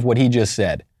part of what he just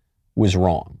said was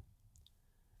wrong?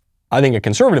 I think a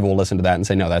conservative will listen to that and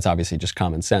say, no, that's obviously just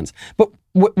common sense. But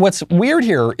what's weird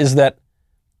here is that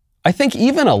I think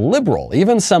even a liberal,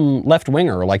 even some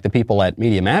left-winger like the people at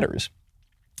Media Matters,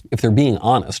 if they're being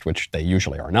honest, which they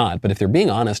usually are not, but if they're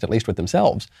being honest, at least with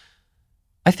themselves,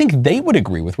 I think they would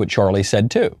agree with what Charlie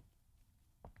said too.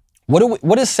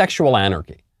 What is sexual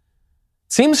anarchy?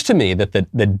 Seems to me that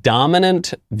the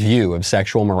dominant view of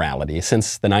sexual morality,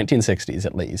 since the 1960s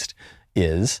at least,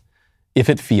 is if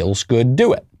it feels good,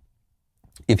 do it.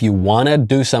 If you want to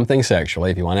do something sexually,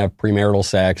 if you want to have premarital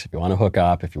sex, if you want to hook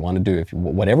up,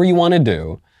 whatever you want to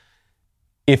do,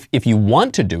 if you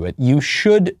want to do it, you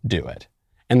should do it.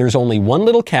 And there's only one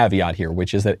little caveat here,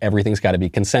 which is that everything's got to be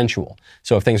consensual.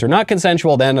 So if things are not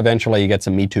consensual, then eventually you get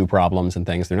some Me Too problems and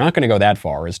things. They're not going to go that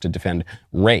far as to defend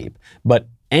rape. But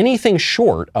anything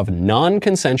short of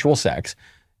non-consensual sex,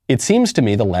 it seems to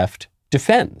me the left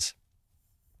defends.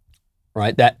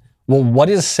 Right? What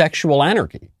is sexual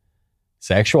anarchy?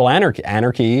 Sexual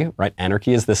anarchy, right?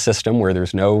 Anarchy is the system where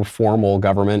there's no formal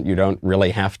government. You don't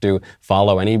really have to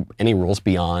follow any rules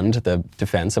beyond the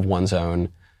defense of one's own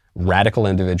radical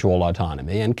individual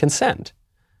autonomy and consent.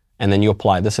 And then you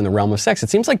apply this in the realm of sex. It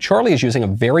seems like Charlie is using a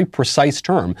very precise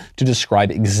term to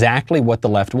describe exactly what the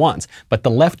left wants. But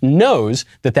the left knows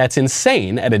that that's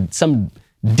insane at some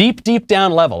deep, deep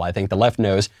down level. I think the left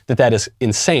knows that is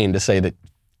insane to say that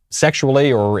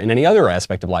sexually or in any other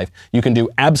aspect of life, you can do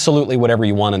absolutely whatever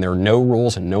you want and there are no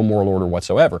rules and no moral order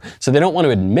whatsoever. So they don't want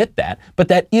to admit that, but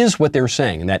that is what they're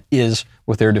saying and that is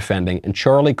what they're defending. And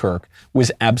Charlie Kirk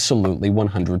was absolutely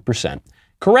 100%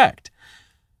 correct.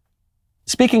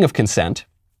 Speaking of consent,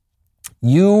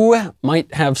 you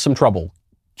might have some trouble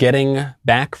getting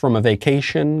back from a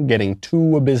vacation, getting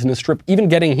to a business trip, even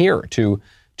getting here to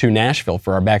Nashville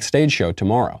for our backstage show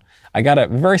tomorrow. I got a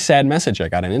very sad message. I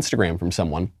got an Instagram from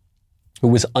someone who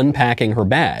was unpacking her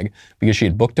bag because she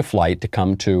had booked a flight to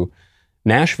come to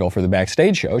Nashville for the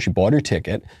backstage show. She bought her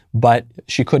ticket, but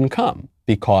she couldn't come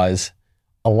because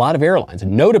a lot of airlines,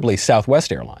 notably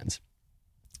Southwest Airlines,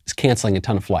 is canceling a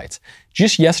ton of flights.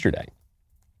 Just yesterday,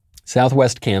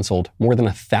 Southwest canceled more than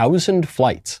 1,000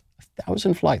 flights.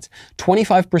 1,000 flights.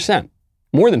 25%,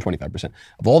 more than 25%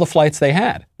 of all the flights they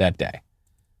had that day.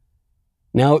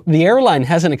 Now, the airline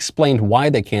hasn't explained why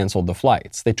they canceled the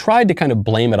flights. They tried to kind of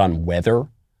blame it on weather,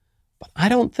 but I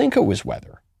don't think it was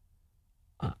weather.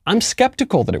 I'm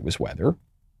skeptical that it was weather.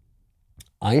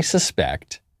 I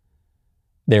suspect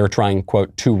they're trying,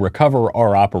 quote, to recover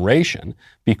our operation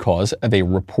because of a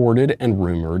reported and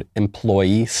rumored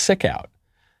employee sick-out.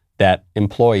 That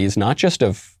employees, not just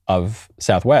of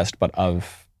Southwest, but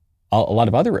of a lot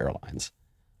of other airlines,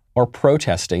 are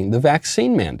protesting the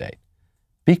vaccine mandate.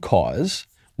 Because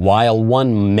while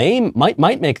one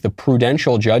might make the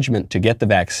prudential judgment to get the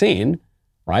vaccine,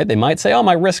 right? They might say, oh,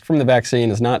 my risk from the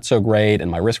vaccine is not so great and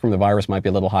my risk from the virus might be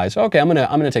a little high. So, okay, I'm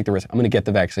going to take the risk. I'm going to get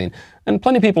the vaccine. And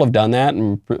plenty of people have done that,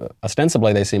 and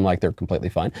ostensibly they seem like they're completely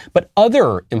fine. But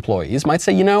other employees might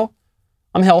say,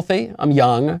 I'm healthy, I'm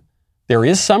young, there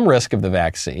is some risk of the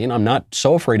vaccine. I'm not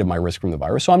so afraid of my risk from the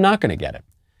virus, so I'm not going to get it.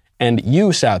 And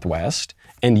you, Southwest,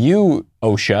 and you,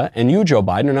 OSHA, and you, Joe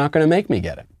Biden, are not going to make me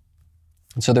get it.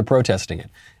 And so they're protesting it.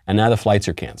 And now the flights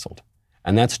are canceled.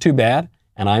 And that's too bad.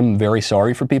 And I'm very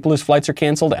sorry for people whose flights are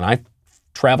canceled. And I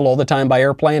travel all the time by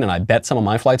airplane, and I bet some of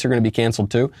my flights are going to be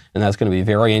canceled too. And that's going to be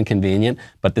very inconvenient.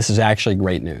 But this is actually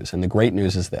great news. And the great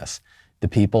news is this. The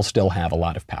people still have a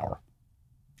lot of power.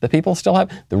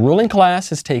 The ruling class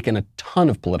has taken a ton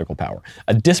of political power,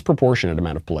 a disproportionate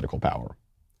amount of political power.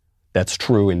 That's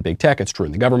true in big tech, it's true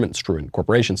in the government, it's true in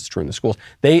corporations, it's true in the schools.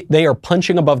 They are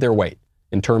punching above their weight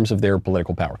in terms of their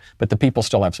political power, but the people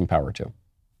still have some power too.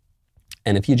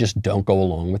 And if you just don't go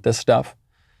along with this stuff,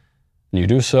 and you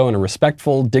do so in a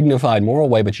respectful, dignified, moral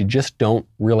way, but you just don't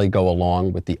really go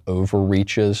along with the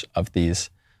overreaches of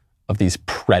these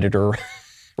predator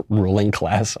ruling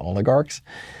class oligarchs,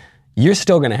 you're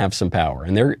still going to have some power,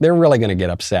 and they're really going to get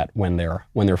upset when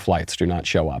their flights do not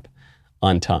show up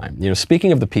on time.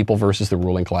 Speaking of the people versus the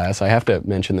ruling class, I have to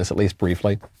mention this at least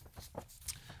briefly.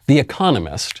 The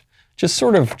Economist, just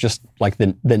like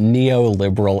the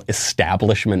neoliberal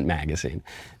establishment magazine,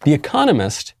 The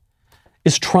Economist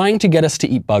is trying to get us to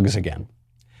eat bugs again.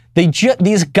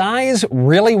 These guys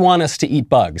really want us to eat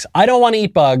bugs. I don't want to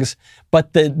eat bugs,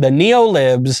 but the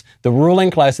neolibs, the ruling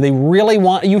class, they really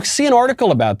want. You see an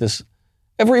article about this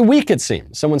every week, it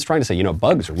seems. Someone's trying to say,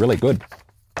 bugs are really good.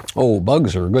 Oh,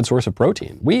 bugs are a good source of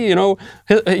protein.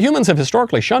 Humans have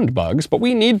historically shunned bugs, but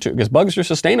we need to because bugs are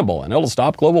sustainable and it'll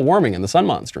stop global warming and the sun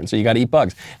monster. And so you got to eat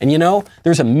bugs. And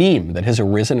there's a meme that has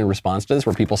arisen in response to this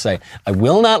where people say, I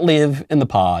will not live in the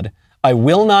pod. I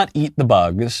will not eat the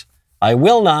bugs. I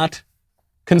will not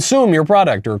consume your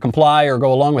product or comply or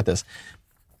go along with this.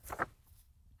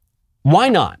 Why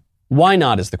not? Why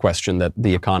not is the question that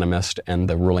The Economist and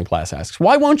the ruling class asks.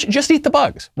 Why won't you just eat the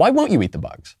bugs? Why won't you eat the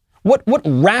bugs? What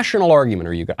rational argument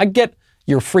are you going to? I get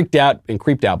you're freaked out and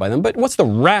creeped out by them, but what's the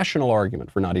rational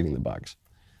argument for not eating the bugs?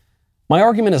 My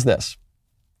argument is this.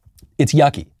 It's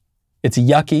yucky. It's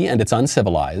yucky and it's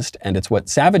uncivilized and it's what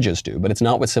savages do, but it's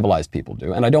not what civilized people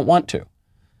do, and I don't want to.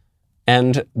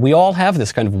 And we all have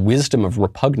this kind of wisdom of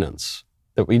repugnance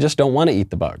that we just don't want to eat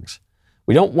the bugs.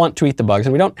 We don't want to eat the bugs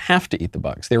and we don't have to eat the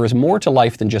bugs. There is more to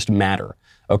life than just matter.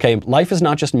 Okay, life is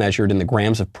not just measured in the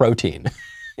grams of protein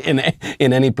in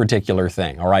any particular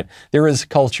thing, all right? There is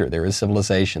culture, there is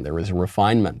civilization, there is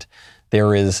refinement.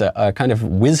 There is a kind of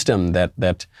wisdom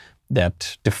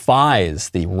that defies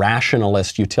the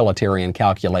rationalist utilitarian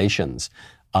calculations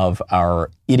of our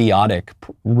idiotic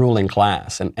ruling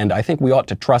class. And I think we ought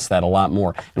to trust that a lot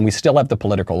more. And we still have the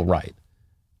political right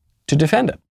to defend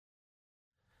it.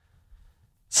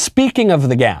 Speaking of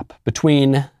the gap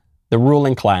between the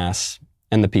ruling class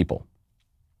and the people,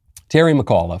 Terry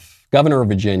McAuliffe, governor of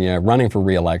Virginia, running for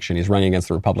re-election. He's running against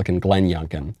the Republican Glenn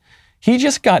Youngkin. He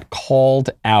just got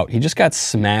called out. He just got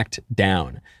smacked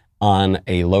down on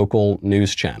a local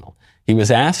news channel. He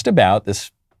was asked about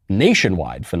this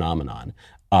nationwide phenomenon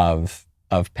of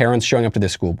parents showing up to their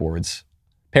school boards,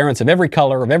 parents of every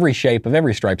color, of every shape, of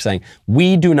every stripe, saying,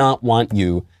 we do not want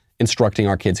you instructing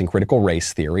our kids in critical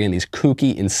race theory and these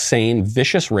kooky, insane,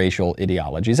 vicious racial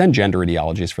ideologies and gender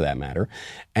ideologies for that matter.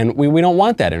 And we don't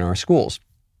want that in our schools.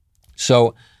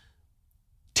 So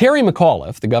Terry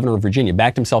McAuliffe, the governor of Virginia,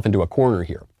 backed himself into a corner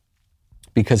here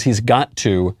because he's got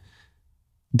to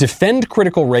defend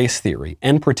critical race theory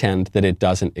and pretend that it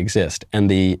doesn't exist. And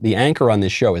the anchor on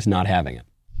this show is not having it.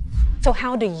 So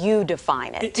how do you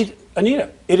define it?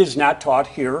 Anita, it is not taught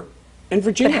here in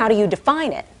Virginia. But how do you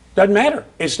define it? Doesn't matter.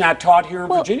 It's not taught here in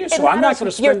Virginia, so I'm not going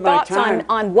to spend my time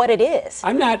on what it is.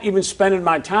 I'm not even spending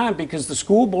my time because the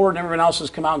school board and everyone else has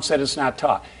come out and said it's not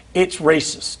taught. It's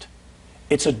racist.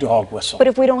 It's a dog whistle. But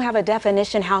if we don't have a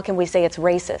definition, how can we say it's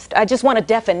racist? I just want a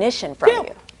definition from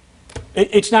you.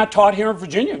 It's not taught here in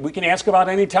Virginia. We can ask about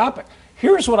any topic.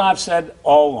 Here's what I've said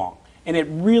all along, and it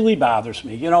really bothers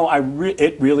me.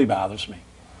 It really bothers me.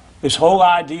 This whole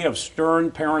idea of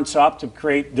stirring parents up to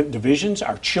create divisions.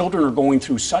 Our children are going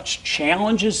through such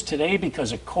challenges today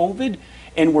because of COVID,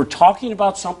 and we're talking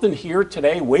about something here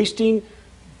today, wasting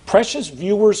precious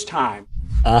viewers' time.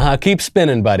 Keep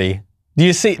spinning, buddy. Do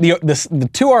you see the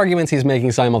two arguments he's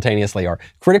making simultaneously are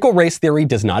critical race theory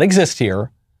does not exist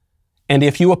here, and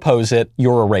if you oppose it,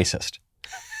 you're a racist.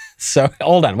 So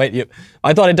hold on, wait.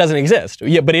 I thought it doesn't exist.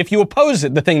 Yeah, but if you oppose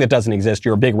it, the thing that doesn't exist,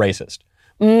 you're a big racist.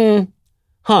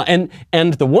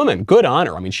 And the woman, good on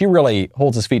her. I mean, she really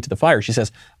holds his feet to the fire. She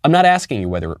says, I'm not asking you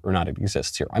whether or not it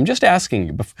exists here. I'm just asking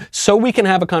you so we can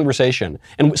have a conversation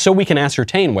and so we can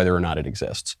ascertain whether or not it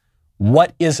exists.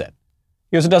 What is it?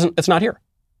 Because it's not here.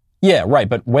 Yeah, right.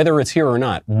 But whether it's here or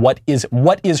not, what is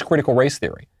critical race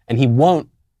theory? And he won't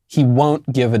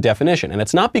give a definition. And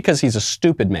it's not because he's a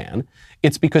stupid man.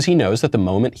 It's because he knows that the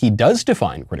moment he does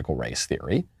define critical race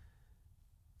theory,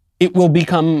 it will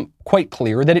become quite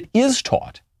clear that it is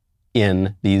taught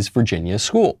in these Virginia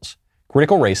schools.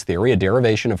 Critical race theory, a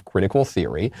derivation of critical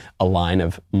theory, a line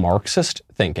of Marxist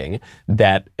thinking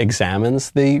that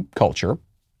examines the culture.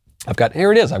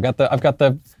 Here it is. I've got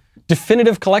the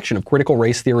definitive collection of critical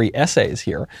race theory essays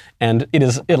here. And it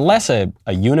is less a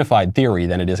unified theory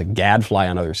than it is a gadfly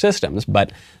on other systems.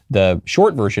 But the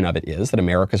short version of it is that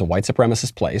America is a white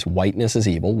supremacist place. Whiteness is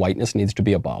evil. Whiteness needs to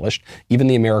be abolished. Even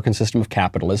the American system of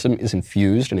capitalism is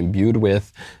infused and imbued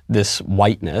with this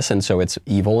whiteness. And so it's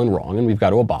evil and wrong. And we've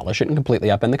got to abolish it and completely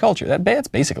upend the culture. That's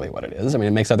basically what it is. I mean,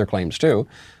 it makes other claims too,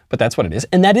 but that's what it is.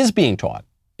 And that is being taught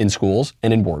in schools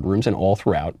and in boardrooms and all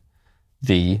throughout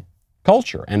the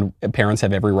culture, and parents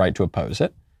have every right to oppose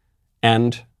it,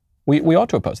 and we ought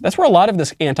to oppose it. That's where a lot of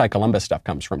this anti-Columbus stuff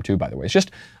comes from too, by the way. It's just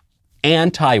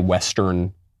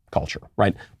anti-Western culture,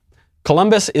 right?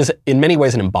 Columbus is in many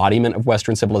ways an embodiment of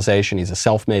Western civilization. He's a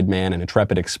self-made man, an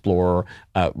intrepid explorer,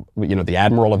 the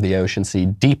admiral of the ocean sea,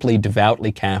 deeply,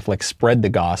 devoutly Catholic, spread the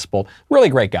gospel, really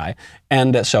great guy.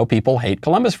 And so people hate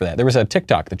Columbus for that. There was a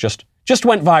TikTok that just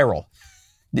went viral.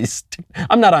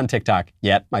 I'm not on TikTok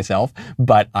yet myself,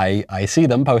 but I see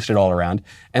them posted all around.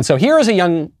 And so here is a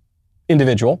young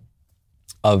individual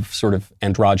of sort of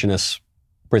androgynous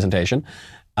presentation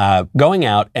going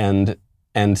out and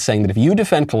saying that if you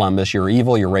defend Columbus, you're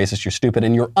evil, you're racist, you're stupid,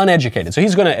 and you're uneducated. So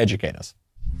he's going to educate us.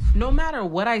 No matter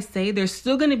what I say, there's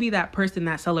still going to be that person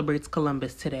that celebrates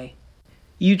Columbus today.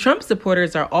 You Trump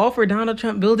supporters are all for Donald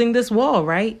Trump building this wall,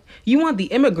 right? You want the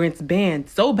immigrants banned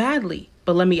so badly,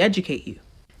 but let me educate you.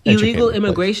 Illegal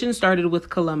immigration started with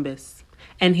Columbus.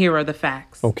 And here are the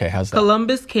facts. Okay, how's that?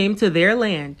 Columbus came to their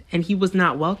land, and he was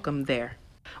not welcome there.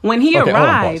 When he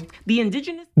arrived, the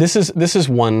indigenous... This is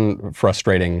one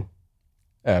frustrating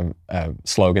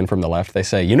slogan from the left. They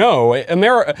say,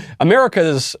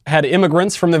 America's had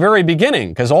immigrants from the very beginning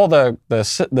because all the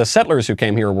settlers who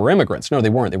came here were immigrants. No, they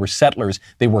weren't. They were settlers.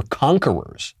 They were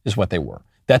conquerors is what they were.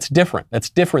 That's different. That's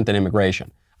different than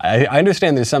immigration. I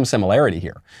understand there's some similarity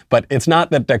here, but it's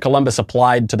not that Columbus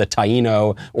applied to the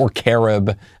Taino or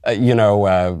Carib,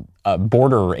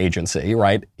 border agency,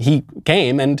 right? He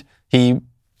came and he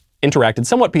interacted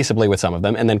somewhat peaceably with some of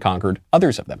them and then conquered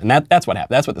others of them. And that's what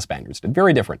happened. That's what the Spaniards did.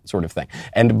 Very different sort of thing.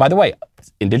 And by the way,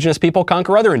 indigenous people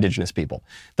conquer other indigenous people.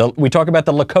 We talk about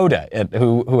the Lakota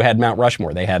who had Mount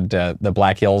Rushmore. They had the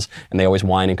Black Hills, and they always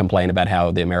whine and complain about how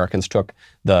the Americans took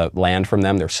the land from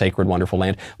them, their sacred, wonderful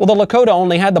land. Well, the Lakota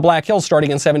only had the Black Hills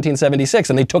starting in 1776,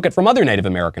 and they took it from other Native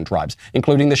American tribes,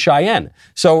 including the Cheyenne.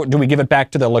 So do we give it back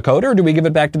to the Lakota or do we give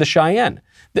it back to the Cheyenne?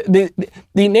 The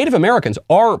Native Americans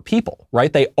are people,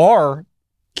 right? They are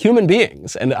human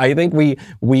beings. And I think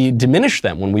we diminish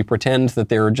them when we pretend that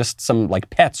they're just some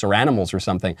like pets or animals or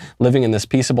something living in this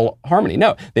peaceable harmony.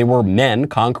 No, they were men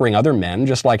conquering other men,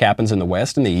 just like happens in the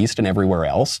West and the East and everywhere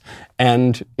else.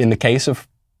 And in the case of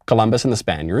Columbus and the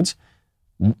Spaniards,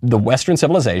 the Western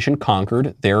civilization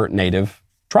conquered their native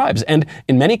tribes. And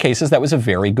in many cases, that was a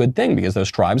very good thing because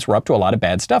those tribes were up to a lot of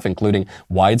bad stuff, including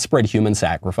widespread human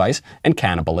sacrifice and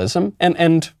cannibalism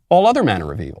and all other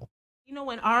manner of evil.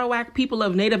 When Arawak people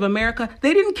of Native America,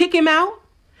 they didn't kick him out.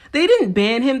 They didn't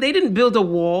ban him. They didn't build a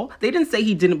wall. They didn't say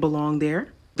he didn't belong there.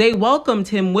 They welcomed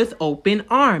him with open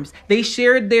arms. They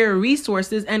shared their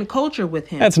resources and culture with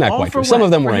him. That's not quite true. Some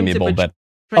of them were amiable, but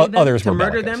others were to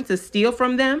murder bellicose. them, to steal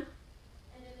from them.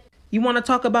 You want to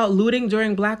talk about looting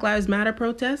during Black Lives Matter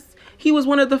protests? He was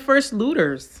one of the first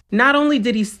looters. Not only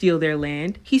did he steal their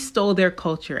land, he stole their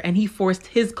culture, and he forced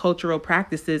his cultural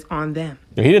practices on them.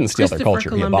 He didn't steal their culture,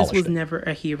 Christopher he Columbus abolished was it. never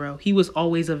a hero. He was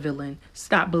always a villain.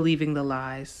 Stop believing the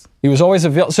lies. He was always a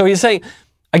villain. So he's saying,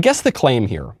 I guess the claim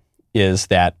here is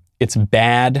that it's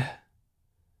bad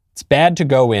to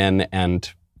go in and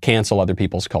cancel other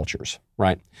people's cultures,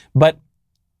 right? But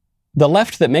the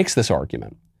left that makes this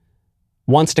argument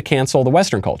wants to cancel the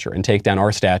Western culture and take down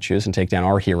our statues and take down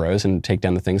our heroes and take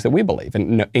down the things that we believe,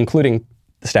 and including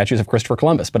the statues of Christopher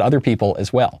Columbus, but other people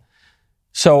as well.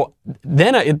 So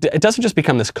then it doesn't just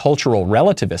become this cultural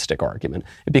relativistic argument.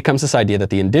 It becomes this idea that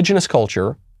the indigenous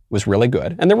culture was really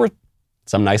good, and there were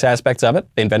some nice aspects of it.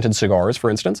 They invented cigars, for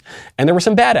instance, and there were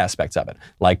some bad aspects of it,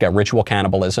 like ritual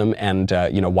cannibalism and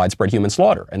widespread human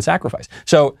slaughter and sacrifice.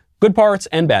 So good parts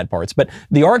and bad parts. But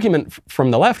the argument from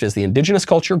the left is the indigenous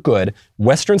culture, good.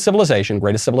 Western civilization,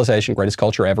 greatest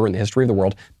culture ever in the history of the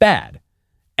world, bad.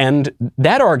 And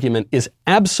that argument is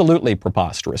absolutely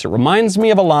preposterous. It reminds me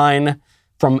of a line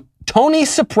from Tony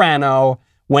Soprano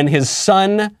when his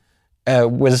son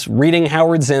was reading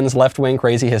Howard Zinn's left-wing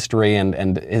crazy history,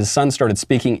 and his son started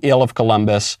speaking ill of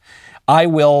Columbus. I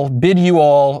will bid you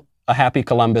all a happy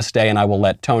Columbus Day, and I will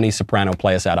let Tony Soprano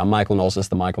play us out. I'm Michael Knowles. This is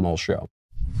The Michael Knowles Show.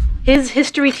 His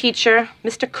history teacher,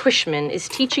 Mr. Cushman, is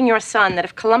teaching your son that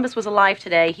if Columbus was alive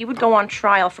today, he would go on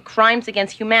trial for crimes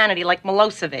against humanity like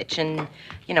Milosevic in,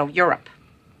 Europe.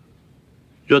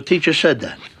 Your teacher said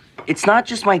that. It's not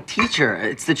just my teacher,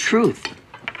 it's the truth.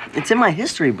 It's in my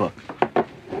history book.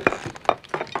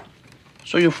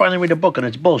 So you finally read a book and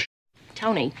it's bullshit.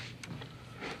 Tony.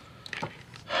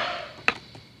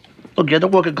 Look, you had to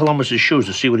walk in Columbus's shoes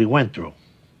to see what he went through.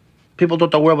 People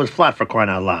thought the world was flat, for crying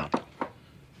out loud.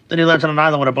 Then he lands on an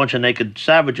island with a bunch of naked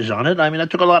savages on it. I mean, that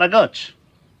took a lot of guts.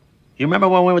 You remember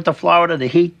when we went to Florida, the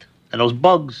heat and those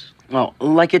bugs? Well,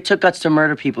 like it took guts to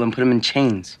murder people and put them in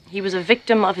chains. He was a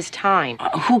victim of his time.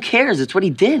 Who cares? It's what he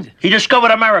did. He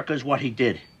discovered America is what he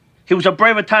did. He was a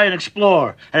brave Italian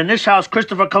explorer. And in this house,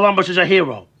 Christopher Columbus is a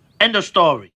hero. End of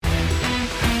story.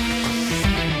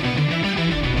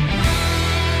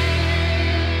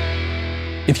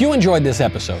 If you enjoyed this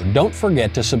episode, don't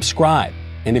forget to subscribe.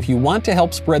 And if you want to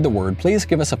help spread the word, please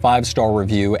give us a 5-star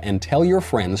review and tell your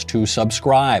friends to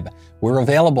subscribe. We're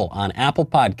available on Apple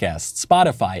Podcasts,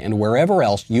 Spotify, and wherever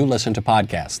else you listen to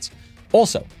podcasts.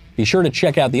 Also, be sure to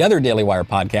check out the other Daily Wire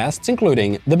podcasts,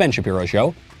 including The Ben Shapiro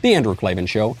Show, The Andrew Klavan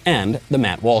Show, and The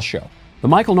Matt Walsh Show. The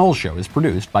Michael Knowles Show is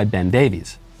produced by Ben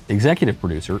Davies. Executive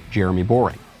producer, Jeremy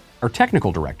Boring. Our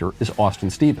technical director is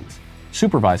Austin Stevens.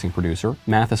 Supervising producer,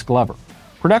 Mathis Glover.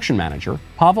 Production manager,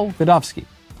 Pavel Vidovsky.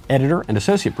 Editor and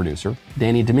associate producer,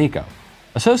 Danny D'Amico.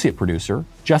 Associate producer,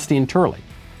 Justine Turley.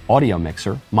 Audio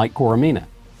mixer, Mike Coromina.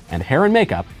 And hair and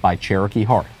makeup by Cherokee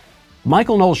Hart. The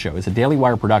Michael Knowles Show is a Daily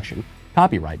Wire production.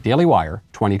 Copyright Daily Wire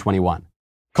 2021.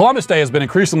 Columbus Day has been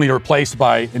increasingly replaced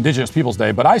by Indigenous Peoples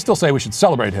Day, but I still say we should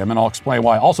celebrate him, and I'll explain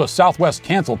why. Also, Southwest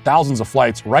canceled thousands of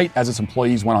flights right as its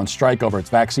employees went on strike over its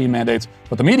vaccine mandates,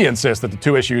 but the media insists that the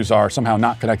two issues are somehow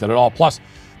not connected at all. Plus,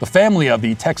 the family of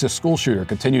the Texas school shooter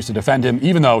continues to defend him,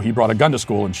 even though he brought a gun to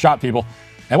school and shot people.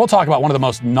 And we'll talk about one of the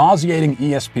most nauseating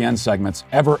ESPN segments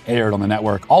ever aired on the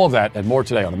network. All of that and more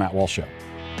today on The Matt Walsh Show.